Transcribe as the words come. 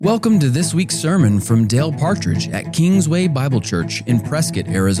Welcome to this week's sermon from Dale Partridge at Kingsway Bible Church in Prescott,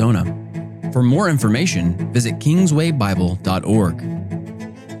 Arizona. For more information, visit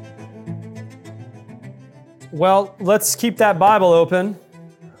kingswaybible.org. Well, let's keep that Bible open.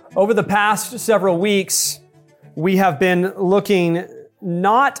 Over the past several weeks, we have been looking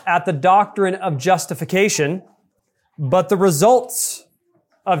not at the doctrine of justification, but the results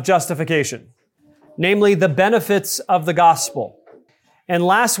of justification, namely the benefits of the gospel. And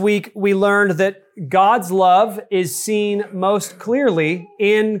last week, we learned that God's love is seen most clearly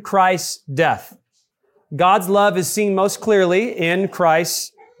in Christ's death. God's love is seen most clearly in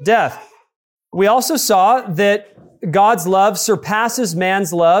Christ's death. We also saw that God's love surpasses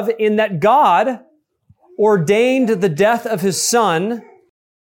man's love in that God ordained the death of His Son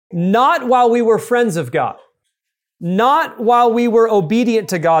not while we were friends of God, not while we were obedient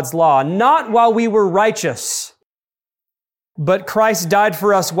to God's law, not while we were righteous, but Christ died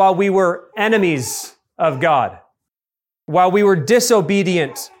for us while we were enemies of God, while we were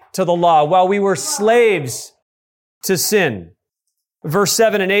disobedient to the law, while we were slaves to sin. Verse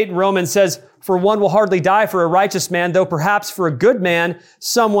 7 and 8 in Romans says, "For one will hardly die for a righteous man, though perhaps for a good man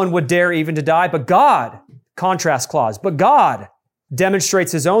someone would dare even to die. But God," contrast clause, "but God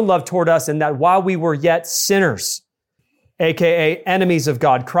demonstrates His own love toward us in that while we were yet sinners, aka enemies of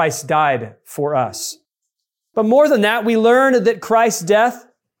God, Christ died for us." But more than that, we learn that Christ's death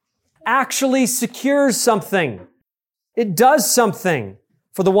actually secures something. It does something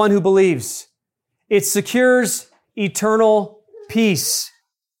for the one who believes. It secures eternal peace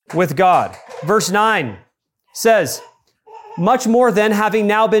with God. Verse 9 says, "Much more then, having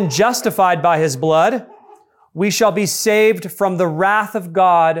now been justified by His blood, we shall be saved from the wrath of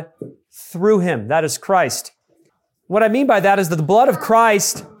God through Him." That is Christ. What I mean by that is that the blood of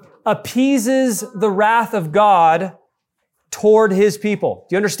Christ appeases the wrath of God toward His people.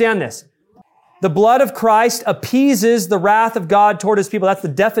 Do you understand this? The blood of Christ appeases the wrath of God toward His people. That's the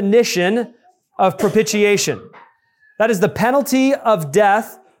definition of propitiation. That is the penalty of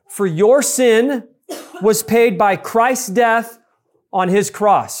death for your sin was paid by Christ's death on His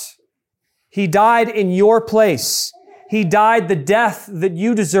cross. He died in your place. He died the death that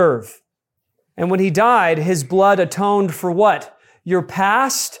you deserve. And when He died, His blood atoned for what? Your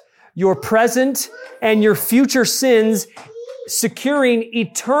past, your present, and your future sins, securing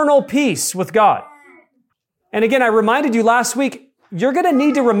eternal peace with God. And again, I reminded you last week, you're going to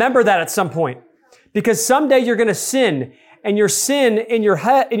need to remember that at some point, because someday you're going to sin, and your sin in your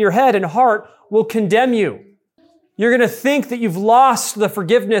head and heart will condemn you. You're going to think that you've lost the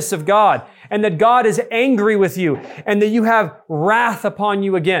forgiveness of God, and that God is angry with you, and that you have wrath upon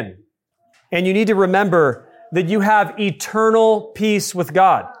you again. And you need to remember that you have eternal peace with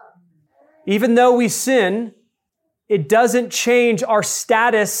God. Even though we sin, it doesn't change our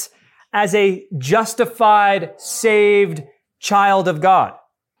status as a justified, saved child of God.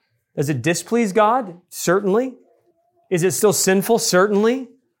 Does it displease God? Certainly. Is it still sinful? Certainly.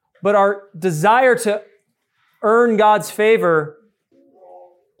 But our desire to earn God's favor,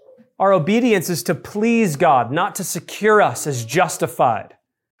 our obedience is to please God, not to secure us as justified.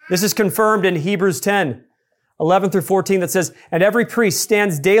 This is confirmed in Hebrews 10, 11 through 14 that says, "And every priest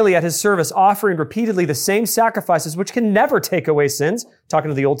stands daily at his service, offering repeatedly the same sacrifices, which can never take away sins," talking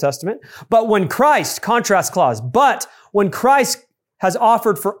to the Old Testament. "But when Christ," contrast clause, "but when Christ has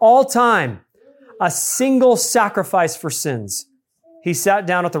offered for all time a single sacrifice for sins, He sat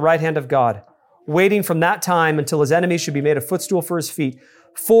down at the right hand of God, waiting from that time until His enemies should be made a footstool for His feet.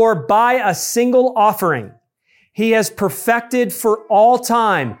 For by a single offering, He has perfected for all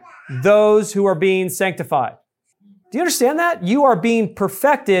time those who are being sanctified." Do you understand that? You are being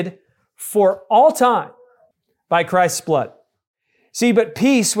perfected for all time by Christ's blood. See, but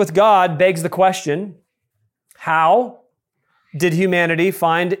peace with God begs the question, how did humanity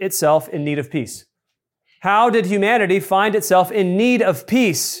find itself in need of peace? How did humanity find itself in need of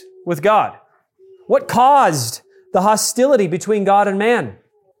peace with God? What caused the hostility between God and man?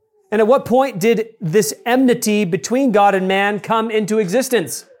 And at what point did this enmity between God and man come into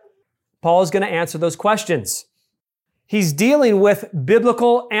existence? Paul is going to answer those questions. He's dealing with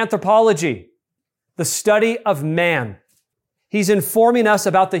biblical anthropology, the study of man. He's informing us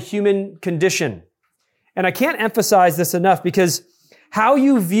about the human condition. And I can't emphasize this enough, because how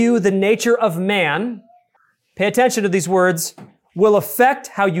you view the nature of man, pay attention to these words, will affect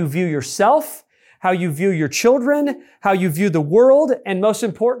how you view yourself, how you view your children, how you view the world, and most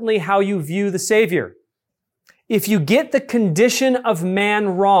importantly, how you view the Savior. If you get the condition of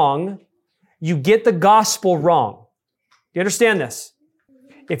man wrong, you get the gospel wrong. Do you understand this?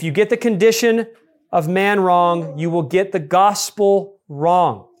 If you get the condition of man wrong, you will get the gospel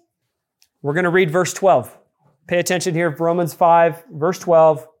wrong. We're going to read verse 12. Pay attention here, Romans 5, verse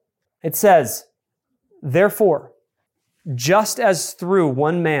 12. It says, "Therefore, just as through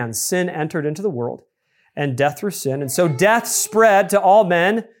one man sin entered into the world, and death through sin, and so death spread to all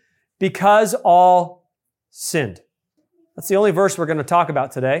men because all sinned." That's the only verse we're going to talk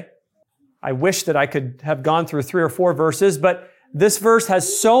about today. I wish that I could have gone through 3 or 4 verses, but this verse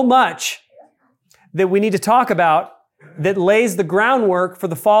has so much that we need to talk about that lays the groundwork for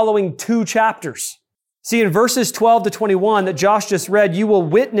the following 2 chapters. See, in verses 12 to 21 that Josh just read, you will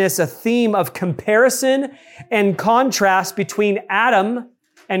witness a theme of comparison and contrast between Adam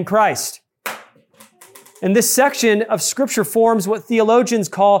and Christ. And this section of Scripture forms what theologians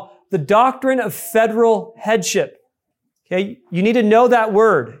call the doctrine of federal headship. Okay, you need to know that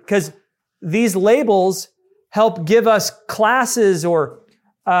word because these labels help give us classes or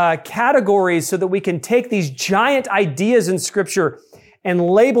categories so that we can take these giant ideas in Scripture and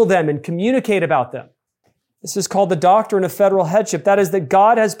label them and communicate about them. This is called the doctrine of federal headship. That is that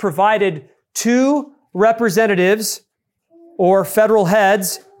God has provided 2 representatives or federal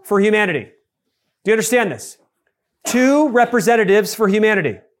heads for humanity. Do you understand this? 2 representatives for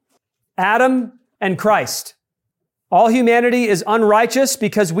humanity. Adam and Christ. All humanity is unrighteous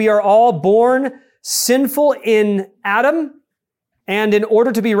because we are all born sinful in Adam. And in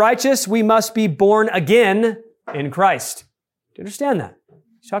order to be righteous, we must be born again in Christ. Do you understand that?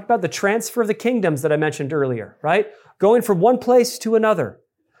 You talk about the transfer of the kingdoms that I mentioned earlier, right? Going from one place to another.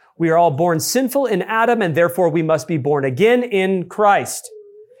 We are all born sinful in Adam, and therefore we must be born again in Christ.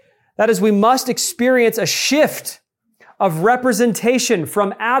 That is, we must experience a shift of representation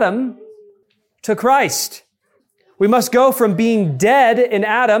from Adam to Christ. We must go from being dead in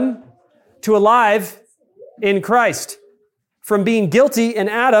Adam to alive in Christ. From being guilty in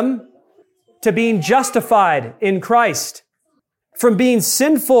Adam to being justified in Christ. From being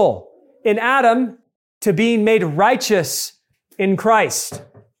sinful in Adam to being made righteous in Christ.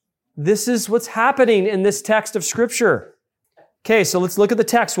 This is what's happening in this text of Scripture. Okay, so let's look at the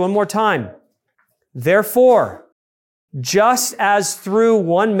text one more time. Therefore, just as through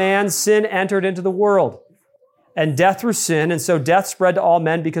one man sin entered into the world, and death through sin, and so death spread to all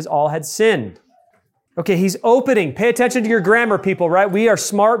men because all had sinned. Okay, he's opening. Pay attention to your grammar, people, right? We are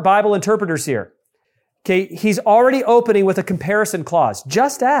smart Bible interpreters here. Okay, he's already opening with a comparison clause.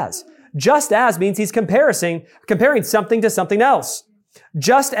 Just as. Just as means he's comparing something to something else.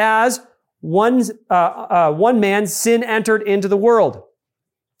 Just as one man's sin entered into the world.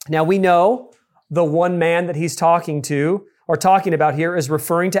 Now we know the one man that he's talking about here is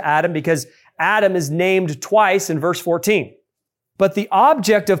referring to Adam because Adam is named twice in verse 14. But the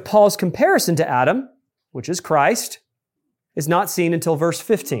object of Paul's comparison to Adam, which is Christ, is not seen until verse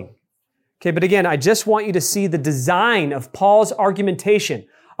 15. Okay, but again, I just want you to see the design of Paul's argumentation,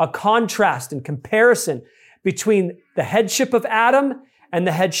 a contrast and comparison between the headship of Adam and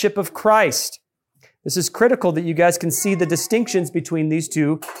the headship of Christ. This is critical that you guys can see the distinctions between these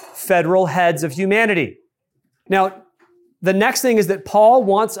 2 federal heads of humanity. Now, the next thing is that Paul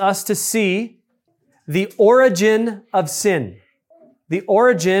wants us to see the origin of sin. The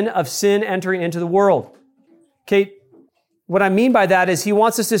origin of sin entering into the world. Okay, what I mean by that is he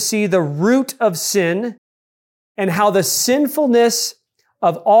wants us to see the root of sin and how the sinfulness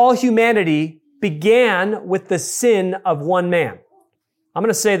of all humanity began with the sin of one man. I'm going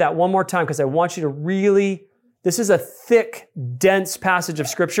to say that one more time because I want you to really, this is a thick, dense passage of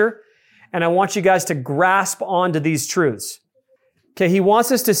Scripture, and I want you guys to grasp onto these truths. Okay, he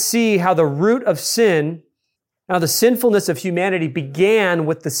wants us to see how the root of sin, how the sinfulness of humanity began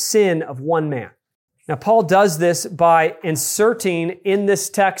with the sin of one man. Now, Paul does this by inserting in this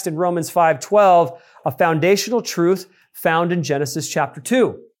text in Romans 5:12 a foundational truth found in Genesis chapter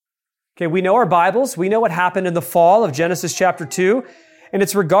 2. Okay, we know our Bibles. We know what happened in the fall of Genesis chapter 2, and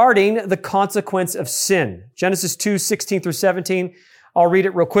it's regarding the consequence of sin. Genesis 2:16 through 17. I'll read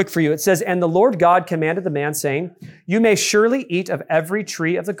it real quick for you. It says, "And the Lord God commanded the man, saying, You may surely eat of every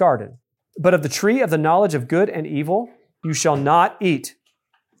tree of the garden, but of the tree of the knowledge of good and evil you shall not eat.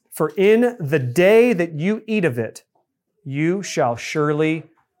 For in the day that you eat of it, you shall surely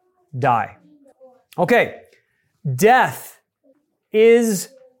die." Okay, death is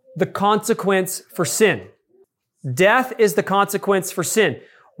the consequence for sin. Death is the consequence for sin.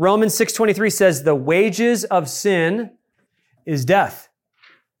 Romans 6:23 says the wages of sin is death.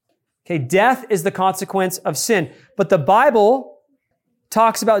 Okay, death is the consequence of sin. But the Bible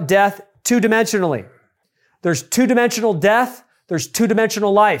talks about death 2-dimensionally. There's 2-dimensional death, there's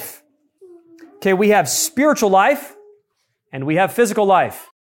 2-dimensional life. Okay, we have spiritual life and we have physical life.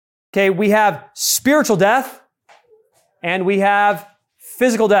 Okay, we have spiritual death and we have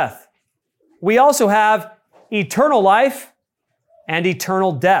physical death. we also have eternal life and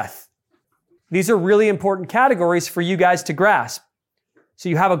eternal death. These are really important categories for you guys to grasp. So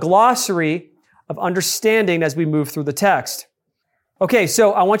you have a glossary of understanding as we move through the text. Okay,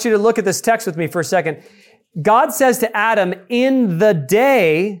 so I want you to look at this text with me for a second. God says to Adam, in the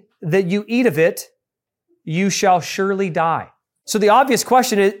day that you eat of it, you shall surely die. So the obvious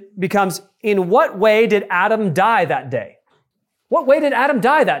question becomes, in what way did Adam die that day? What way did Adam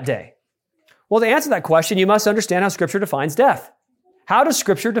die that day? Well, to answer that question, you must understand how Scripture defines death. How does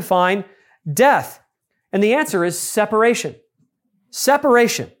Scripture define death? And the answer is separation.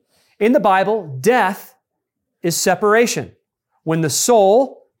 Separation. In the Bible, death is separation. When the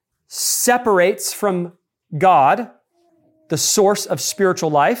soul separates from God, the source of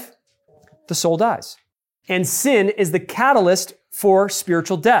spiritual life, the soul dies. And sin is the catalyst for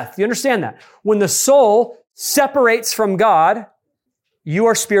spiritual death. You understand that? When the soul separates from God, you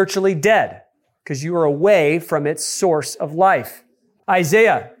are spiritually dead because you are away from its source of life.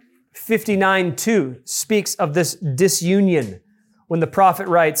 Isaiah 59:2 speaks of this disunion when the prophet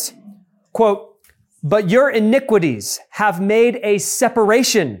writes, quote, "But your iniquities have made a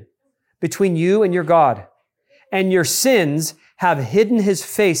separation between you and your God, and your sins have hidden his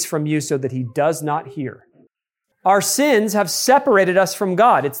face from you so that he does not hear." Our sins have separated us from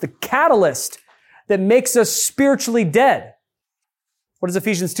God. It's the catalyst that makes us spiritually dead. What does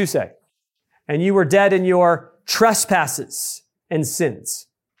Ephesians 2 say? And you were dead in your trespasses and sins.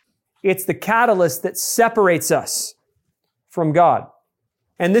 It's the catalyst that separates us from God.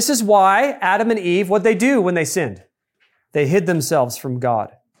 And this is why Adam and Eve, what they do when they sinned? They hid themselves from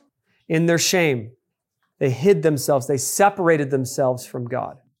God. In their shame, they hid themselves. They separated themselves from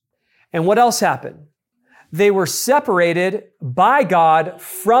God. And what else happened? They were separated by God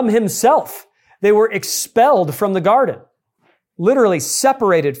from himself. They were expelled from the garden, literally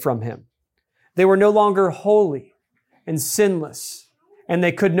separated from him. They were no longer holy and sinless, and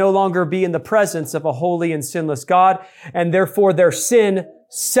they could no longer be in the presence of a holy and sinless God, and therefore their sin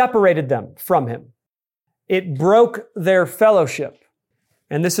separated them from him. It broke their fellowship.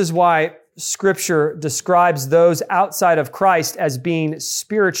 And this is why Scripture describes those outside of Christ as being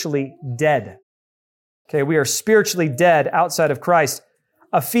spiritually dead. Okay, we are spiritually dead outside of Christ.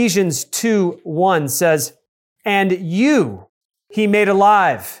 Ephesians 2:1 says, "And you he made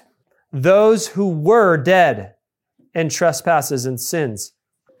alive, those who were dead in trespasses and sins."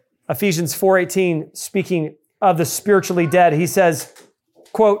 Ephesians 4:18, speaking of the spiritually dead, he says,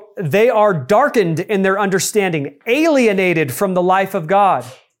 quote, "They are darkened in their understanding, alienated from the life of God."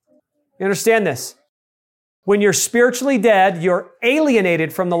 You understand this? When you're spiritually dead, you're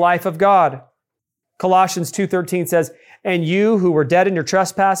alienated from the life of God. Colossians 2:13 says, "And you who were dead in your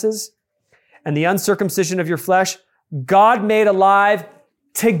trespasses and the uncircumcision of your flesh, God made alive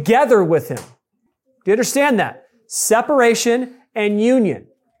together with him." Do you understand that? Separation and union.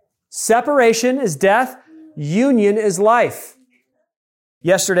 Separation is death. Union is life.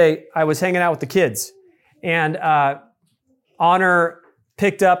 Yesterday, I was hanging out with the kids, and Honor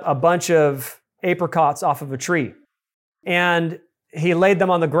picked up a bunch of apricots off of a tree, and he laid them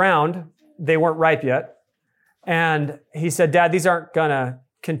on the ground. They weren't ripe yet. And he said, "Dad, these aren't going to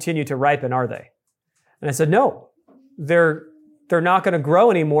continue to ripen, are they?" And I said, "No, they're not going to grow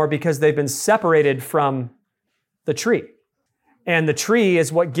anymore because they've been separated from the tree. And the tree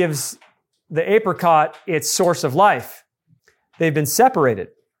is what gives the apricot its source of life. They've been separated."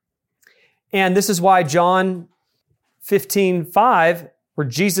 And this is why John 15:5, where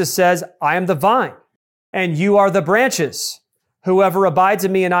Jesus says, "I am the vine, and you are the branches. Whoever abides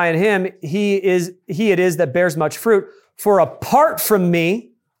in me and I in him, he it is that bears much fruit. For apart from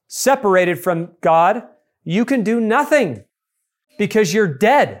me, separated from God, you can do nothing, because you're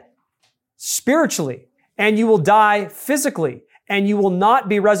dead spiritually, and you will die physically, and you will not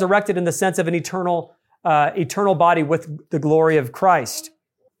be resurrected in the sense of an eternal body with the glory of Christ."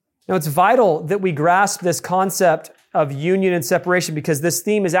 Now, it's vital that we grasp this concept of union and separation, because this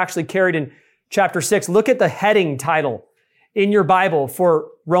theme is actually carried in chapter 6. Look at the heading title in your Bible for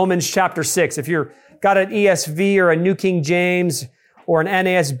Romans chapter 6. If you've got an ESV or a New King James or an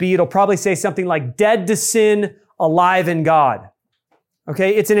NASB, it'll probably say something like "Dead to Sin, Alive in God."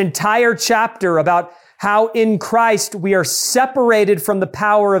 Okay, it's an entire chapter about how in Christ we are separated from the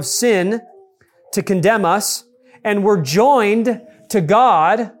power of sin to condemn us, and we're joined to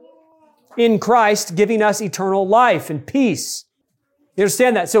God in Christ, giving us eternal life and peace. You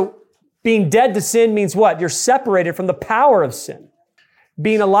understand that? So being dead to sin means what? You're separated from the power of sin.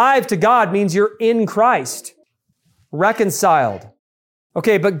 Being alive to God means you're in Christ, reconciled.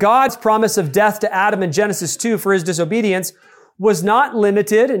 Okay, but God's promise of death to Adam in Genesis 2 for his disobedience was not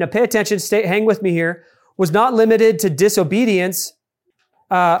limited, and now pay attention, hang with me here, was not limited to disobedience,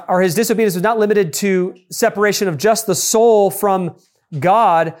 or his disobedience was not limited to separation of just the soul from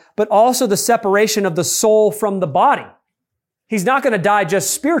God, but also the separation of the soul from the body. He's not going to die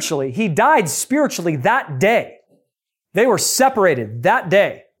just spiritually. He died spiritually that day. They were separated that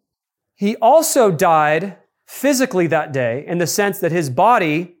day. He also died physically that day in the sense that his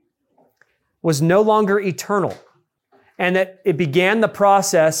body was no longer eternal and that it began the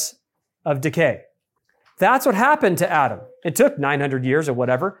process of decay. That's what happened to Adam. It took 900 years or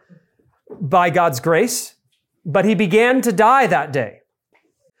whatever by God's grace, but he began to die that day.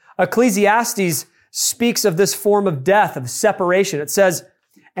 Ecclesiastes speaks of this form of death, of separation. It says,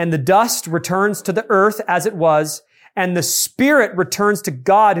 and the dust returns to the earth as it was, and the spirit returns to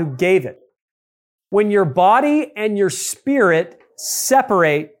God who gave it. When your body and your spirit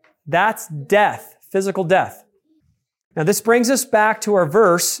separate, that's death, physical death. Now this brings us back to our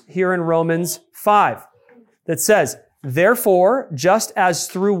verse here in Romans 5 that says, therefore, just as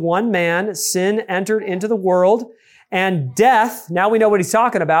through one man sin entered into the world, and death, now we know what he's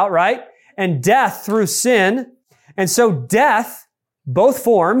talking about, right? And death through sin. And so death, both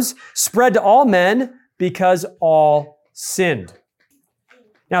forms, spread to all men because all sinned.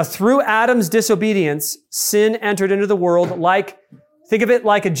 Now, through Adam's disobedience, sin entered into the world think of it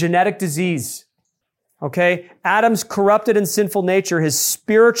like a genetic disease. Okay? Adam's corrupted and sinful nature, his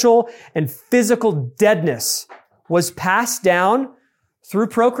spiritual and physical deadness was passed down through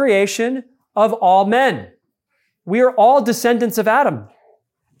procreation of all men. We are all descendants of Adam,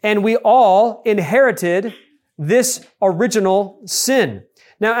 and we all inherited this original sin.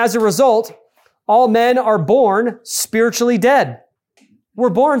 Now, as a result, all men are born spiritually dead. We're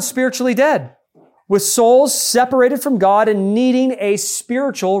born spiritually dead, with souls separated from God and needing a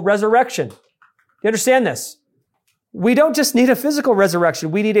spiritual resurrection. You understand this? We don't just need a physical resurrection.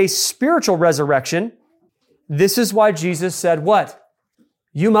 We need a spiritual resurrection. This is why Jesus said what?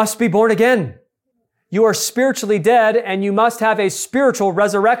 You must be born again. You are spiritually dead and you must have a spiritual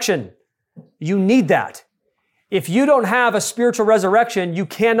resurrection. You need that. If you don't have a spiritual resurrection, you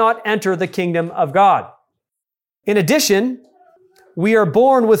cannot enter the kingdom of God. In addition, we are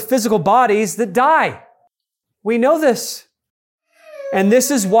born with physical bodies that die. We know this. And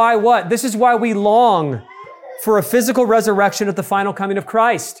this is why what? This is why we long for a physical resurrection at the final coming of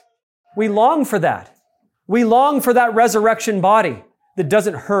Christ. We long for that. We long for that resurrection body that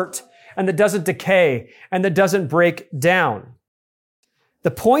doesn't hurt and that doesn't decay and that doesn't break down.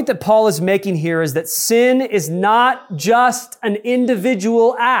 The point that Paul is making here is that sin is not just an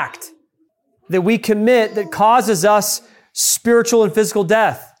individual act that we commit that causes us spiritual and physical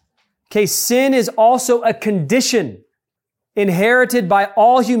death. Okay, sin is also a condition inherited by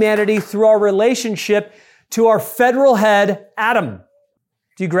all humanity through our relationship to our federal head, Adam.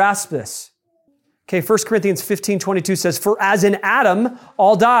 Do you grasp this? Okay, 1 Corinthians 15:22 says, for as in Adam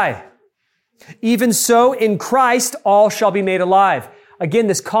all die, even so in Christ all shall be made alive. Again,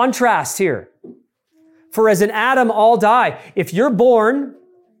 this contrast here. For as in Adam all die. If you're born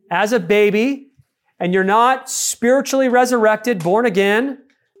as a baby and you're not spiritually resurrected, born again,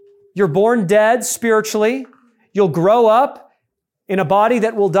 you're born dead spiritually, you'll grow up in a body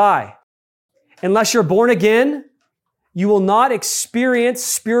that will die. Unless you're born again, you will not experience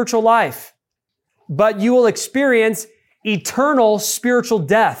spiritual life, but you will experience eternal spiritual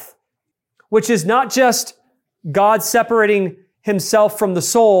death, which is not just God separating himself from the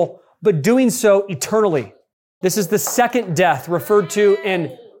soul, but doing so eternally. This is the second death referred to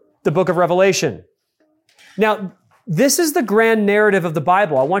in the book of Revelation. Now, this is the grand narrative of the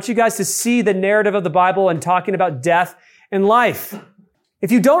Bible. I want you guys to see the narrative of the Bible and talking about death and life.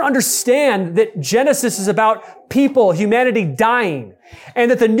 If you don't understand that Genesis is about people, humanity dying, and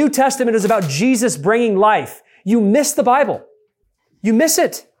that the New Testament is about Jesus bringing life, you miss the Bible. You miss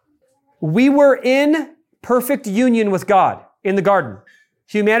it. We were in perfect union with God in the garden.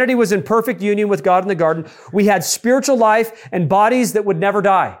 Humanity was in perfect union with God in the garden. We had spiritual life and bodies that would never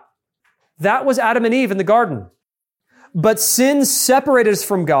die. That was Adam and Eve in the garden. But sin separated us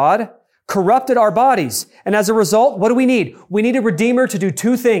from God, corrupted our bodies. And as a result, what do we need? We need a Redeemer to do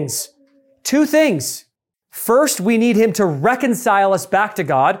two things. Two things. First, we need him to reconcile us back to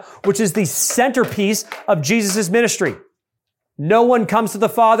God, which is the centerpiece of Jesus' ministry. No one comes to the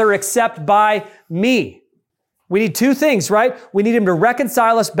Father except by me. We need two things, right? We need him to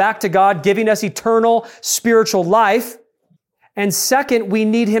reconcile us back to God, giving us eternal spiritual life. And second, we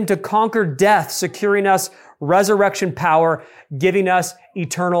need him to conquer death, securing us resurrection power, giving us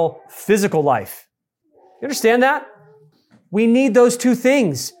eternal physical life. You understand that? We need those two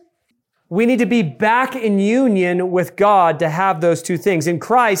things. We need to be back in union with God to have those two things. In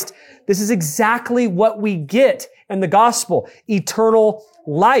Christ, this is exactly what we get in the gospel. Eternal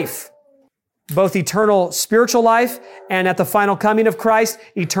life. Both eternal spiritual life and at the final coming of Christ,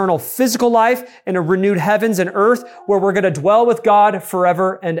 eternal physical life and a renewed heavens and earth where we're going to dwell with God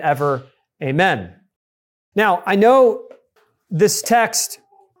forever and ever. Amen. Now, I know this text,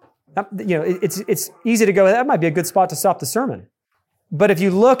 it's easy to go, that might be a good spot to stop the sermon. But if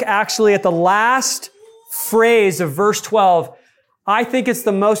you look actually at the last phrase of verse 12, I think it's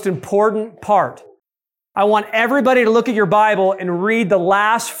the most important part. I want everybody to look at your Bible and read the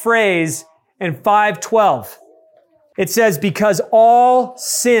last phrase in 5:12. It says, because all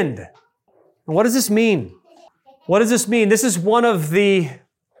sinned. And what does this mean? What does this mean? This is one of the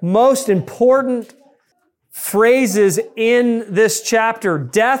most important phrases in this chapter.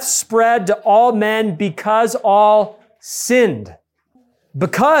 Death spread to all men because all sinned.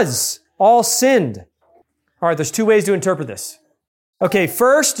 Because all sinned. All right, there's two ways to interpret this. Okay,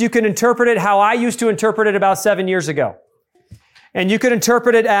 first, you can interpret it how I used to interpret it about 7 years ago. And you could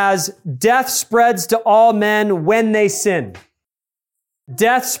interpret it as death spreads to all men when they sin.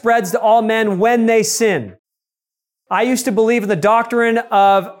 Death spreads to all men when they sin. I used to believe in the doctrine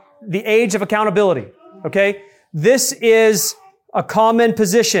of the age of accountability. Okay? This is a common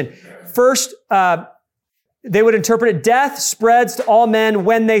position. First, they would interpret it, death spreads to all men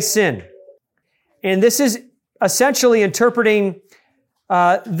when they sin. And this is essentially interpreting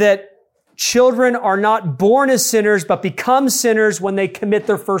that children are not born as sinners, but become sinners when they commit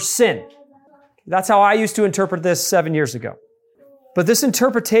their first sin. That's how I used to interpret this 7 years ago. But this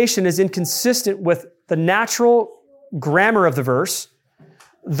interpretation is inconsistent with the natural grammar of the verse,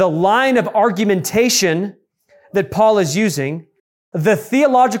 the line of argumentation that Paul is using, the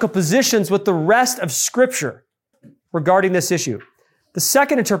theological positions with the rest of Scripture regarding this issue. The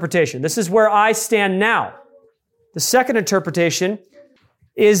second interpretation, this is where I stand now. The second interpretation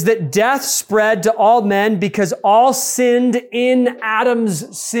is that death spread to all men because all sinned in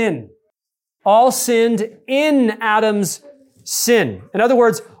Adam's sin. All sinned in Adam's sin. In other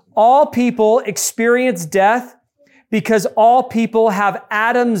words, all people experience death because all people have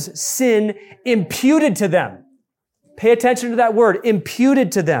Adam's sin imputed to them. Pay attention to that word,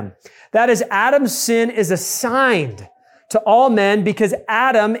 imputed to them. That is, Adam's sin is assigned to all men because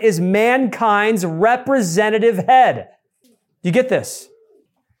Adam is mankind's representative head. You get this?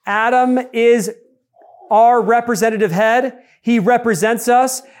 Adam is our representative head. He represents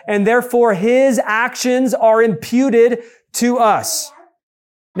us, and therefore his actions are imputed to us.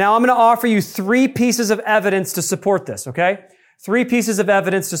 Now, I'm going to offer you 3 pieces of evidence to support this, okay? 3 pieces of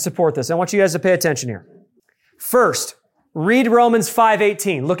evidence to support this. I want you guys to pay attention here. First, read Romans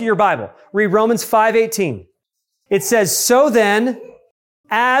 5:18. Look at your Bible. Read Romans 5:18. It says, so then,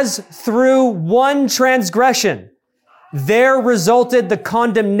 as through one transgression, there resulted the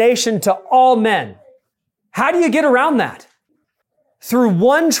condemnation to all men. How do you get around that? Through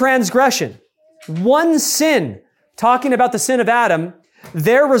one transgression, one sin, talking about the sin of Adam,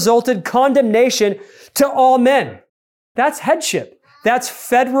 there resulted condemnation to all men. That's headship. That's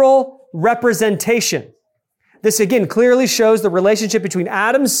federal representation. This again clearly shows the relationship between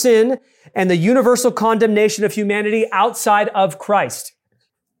Adam's sin and the universal condemnation of humanity outside of Christ.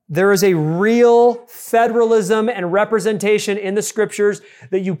 There is a real federalism and representation in the Scriptures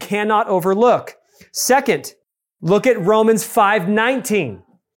that you cannot overlook. Second, look at Romans 5:19.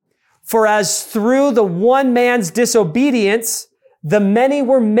 For as through the one man's disobedience, the many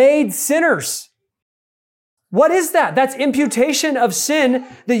were made sinners. What is that? That's imputation of sin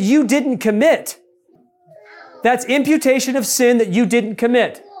that you didn't commit. That's imputation of sin that you didn't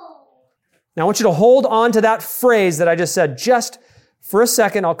commit. Now I want you to hold on to that phrase that I just said just for a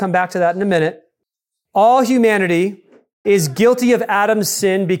second. I'll come back to that in a minute. All humanity is guilty of Adam's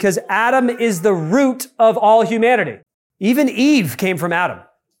sin because Adam is the root of all humanity. Even Eve came from Adam.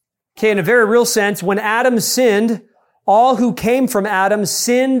 Okay, in a very real sense, when Adam sinned, all who came from Adam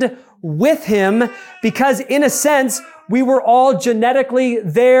sinned with him because, in a sense, we were all genetically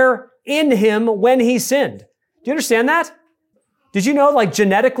there in him when he sinned. Do you understand that? Did you know, like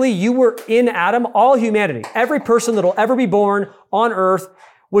genetically, you were in Adam? All humanity, every person that will ever be born on earth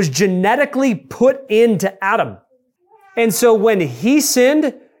was genetically put into Adam. And so when he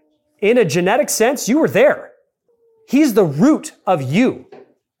sinned, in a genetic sense, you were there. He's the root of you.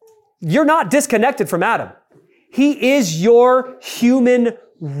 You're not disconnected from Adam. He is your human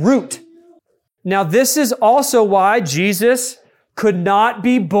root. Now, this is also why Jesus could not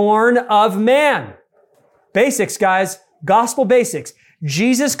be born of man. Basics, guys. Gospel basics.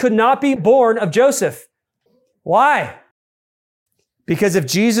 Jesus could not be born of Joseph. Why? Because if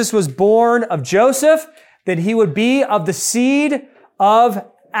Jesus was born of Joseph, then he would be of the seed of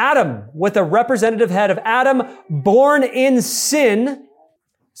Adam, with a representative head of Adam, born in sin.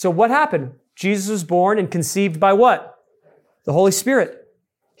 So what happened? Jesus was born and conceived by what? The Holy Spirit.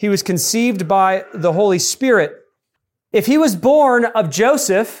 He was conceived by the Holy Spirit. If he was born of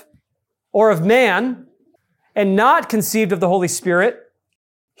Joseph or of man and not conceived of the Holy Spirit,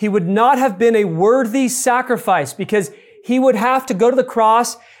 he would not have been a worthy sacrifice, because he would have to go to the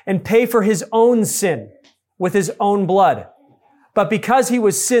cross and pay for his own sin with his own blood. But because he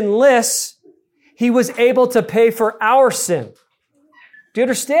was sinless, he was able to pay for our sin. Do you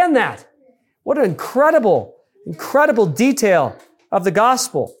understand that? What an incredible detail of the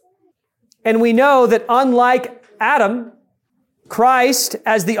gospel. And we know that unlike Adam, Christ,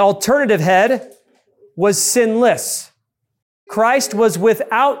 as the alternative head, was sinless. Christ was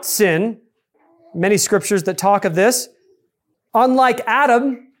without sin. Many scriptures that talk of this. Unlike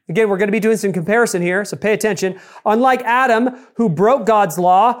Adam, again, we're going to be doing some comparison here, so pay attention. Unlike Adam, who broke God's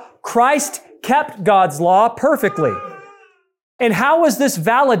law, Christ kept God's law perfectly. And how was this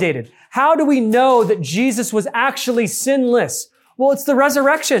validated? How do we know that Jesus was actually sinless? Well, it's the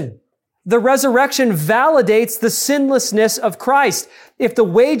resurrection. The resurrection validates the sinlessness of Christ. If the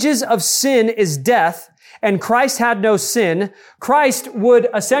wages of sin is death, and Christ had no sin, Christ would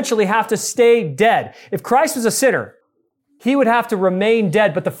essentially have to stay dead. If Christ was a sinner, he would have to remain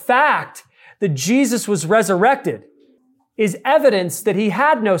dead. But the fact that Jesus was resurrected is evidence that he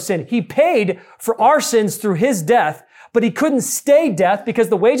had no sin. He paid for our sins through his death, but he couldn't stay death because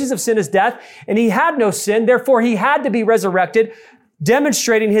the wages of sin is death, and he had no sin. Therefore, he had to be resurrected,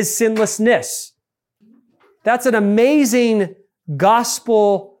 demonstrating his sinlessness. That's an amazing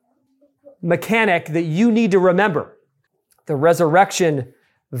gospel mechanic that you need to remember. The resurrection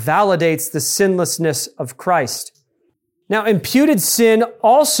validates the sinlessness of Christ. Now, imputed sin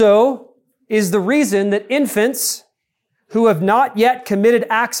also is the reason that infants who have not yet committed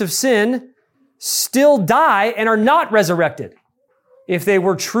acts of sin still die and are not resurrected. If they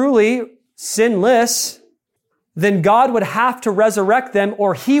were truly sinless, then God would have to resurrect them,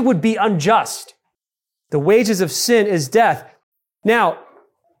 or he would be unjust. The wages of sin is death. Now,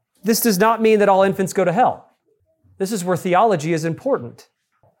 this does not mean that all infants go to hell. This is where theology is important.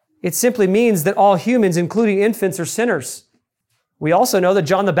 It simply means that all humans, including infants, are sinners. We also know that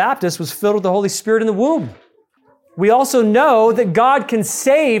John the Baptist was filled with the Holy Spirit in the womb. We also know that God can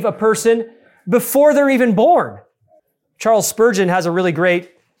save a person before they're even born. Charles Spurgeon has a really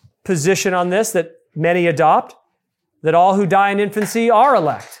great position on this that many adopt, that all who die in infancy are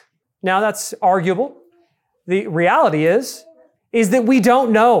elect. Now, that's arguable. The reality is that we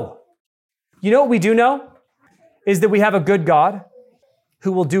don't know. You know what we do know? Is that we have a good God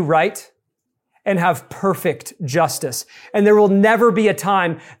who will do right and have perfect justice. And there will never be a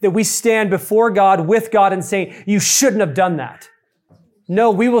time that we stand before God, with God, and say, you shouldn't have done that. No,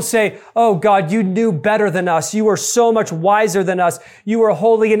 we will say, oh God, you knew better than us. You were so much wiser than us. You were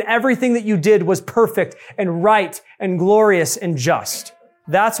holy, and everything that you did was perfect and right and glorious and just.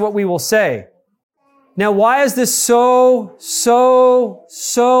 That's what we will say. Now, why is this so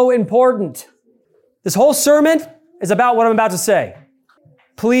important? This whole sermon is about what I'm about to say.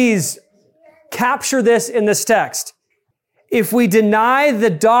 Please capture this in this text. If we deny the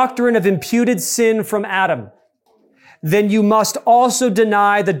doctrine of imputed sin from Adam, then you must also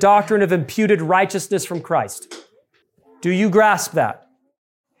deny the doctrine of imputed righteousness from Christ. Do you grasp that?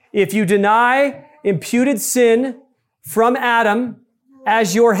 If you deny imputed sin from Adam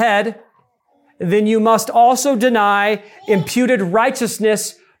as your head, then you must also deny imputed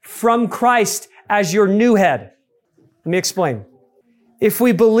righteousness from Christ as your new head. Let me explain. If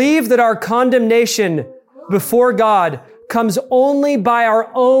we believe that our condemnation before God comes only by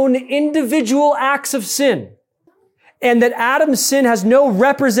our own individual acts of sin, and that Adam's sin has no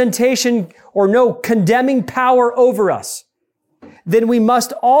representation or no condemning power over us, then we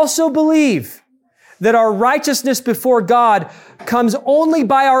must also believe that our righteousness before God comes only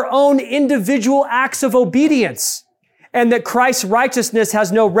by our own individual acts of obedience, and that Christ's righteousness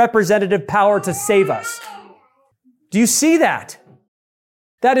has no representative power to save us. Do you see that?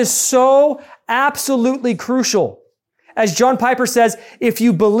 That is so absolutely crucial. As John Piper says, if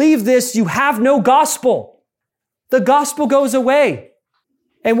you believe this, you have no gospel. The gospel goes away.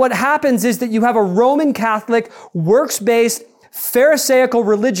 And what happens is that you have a Roman Catholic, works-based, Pharisaical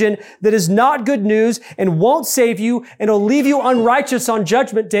religion that is not good news and won't save you and will leave you unrighteous on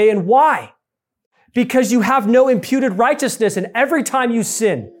Judgment Day. And why? Because you have no imputed righteousness, and every time you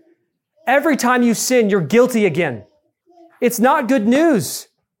sin, you're guilty again. It's not good news.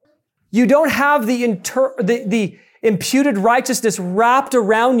 You don't have the imputed righteousness wrapped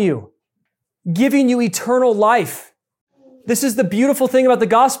around you, giving you eternal life. This is the beautiful thing about the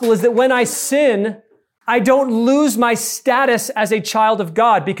gospel, is that when I sin, I don't lose my status as a child of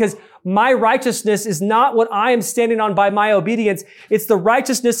God, because my righteousness is not what I am standing on by my obedience. It's the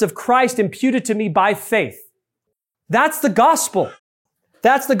righteousness of Christ imputed to me by faith. That's the gospel.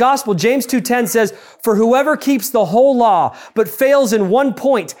 That's the gospel. James 2:10 says, "For whoever keeps the whole law, but fails in one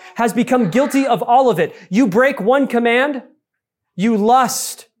point, has become guilty of all of it." You break one command, you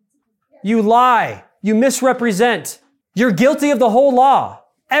lust, you lie, you misrepresent. You're guilty of the whole law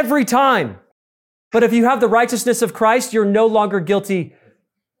every time. But if you have the righteousness of Christ, you're no longer guilty.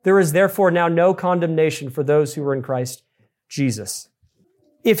 There is therefore now no condemnation for those who are in Christ Jesus.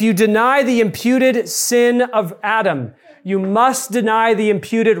 If you deny the imputed sin of Adam, you must deny the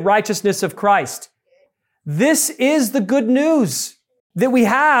imputed righteousness of Christ. This is the good news, that we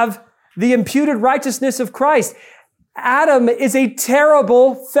have the imputed righteousness of Christ. Adam is a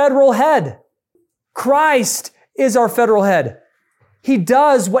terrible federal head. Christ is our federal head. He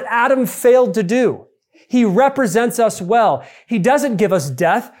does what Adam failed to do. He represents us well. He doesn't give us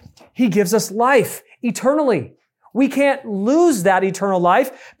death. He gives us life eternally. We can't lose that eternal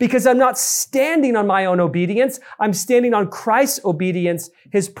life because I'm not standing on my own obedience. I'm standing on Christ's obedience,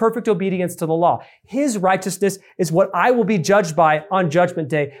 his perfect obedience to the law. His righteousness is what I will be judged by on Judgment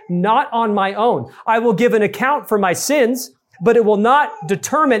Day, not on my own. I will give an account for my sins, but it will not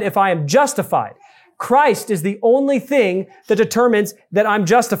determine if I am justified. Christ is the only thing that determines that I'm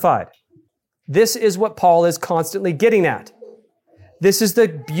justified. This is what Paul is constantly getting at. This is the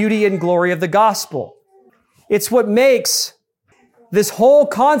beauty and glory of the gospel. It's what makes this whole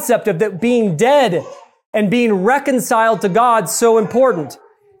concept of that being dead and being reconciled to God so important.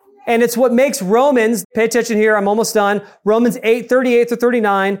 And it's what makes Romans, pay attention here, I'm almost done, Romans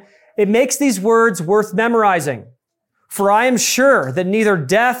 8:38-39, it makes these words worth memorizing. "For I am sure that neither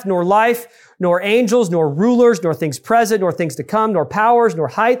death nor life, nor angels, nor rulers, nor things present, nor things to come, nor powers, nor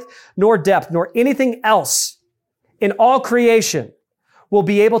height, nor depth, nor anything else in all creation will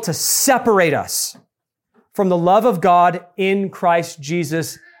be able to separate us from the love of God in Christ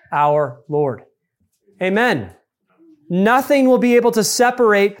Jesus our Lord." Amen. Nothing will be able to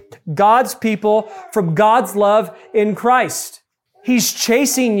separate God's people from God's love in Christ. He's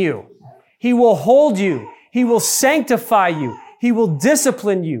chasing you. He will hold you. He will sanctify you. He will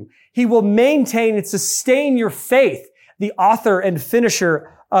discipline you. He will maintain and sustain your faith, the author and finisher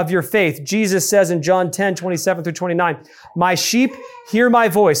of your faith. Jesus says in John 10:27-29, "My sheep hear my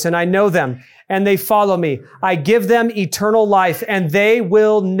voice, and I know them, and they follow me. I give them eternal life, and they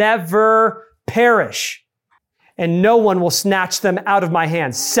will never perish. And no one will snatch them out of my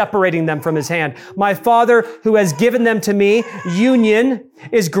hand," separating them from his hand. "My Father who has given them to me," union,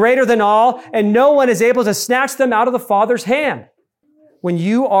 "is greater than all, and no one is able to snatch them out of the Father's hand." When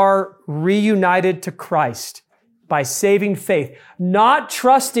you are reunited to Christ by saving faith, not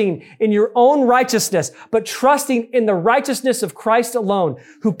trusting in your own righteousness, but trusting in the righteousness of Christ alone,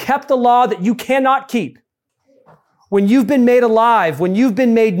 who kept the law that you cannot keep. When you've been made alive, when you've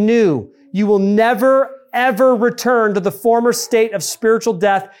been made new, you will never, ever return to the former state of spiritual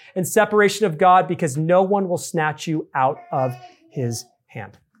death and separation of God, because no one will snatch you out of his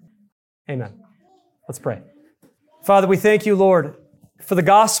hand. Amen. Let's pray. Father, we thank you, Lord, for the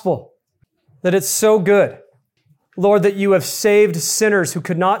gospel, that it's so good. Lord, that you have saved sinners who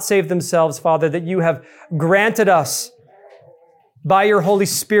could not save themselves, Father, that you have granted us by your Holy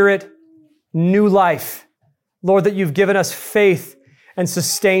Spirit new life. Lord, that you've given us faith and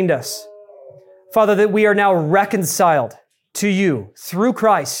sustained us. Father, that we are now reconciled to you through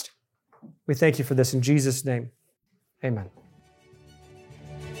Christ. We thank you for this in Jesus' name. Amen.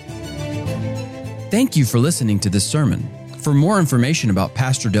 Thank you for listening to this sermon. For more information about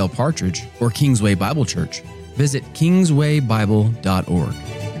Pastor Dale Partridge or Kingsway Bible Church, visit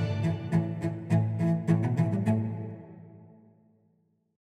kingswaybible.org.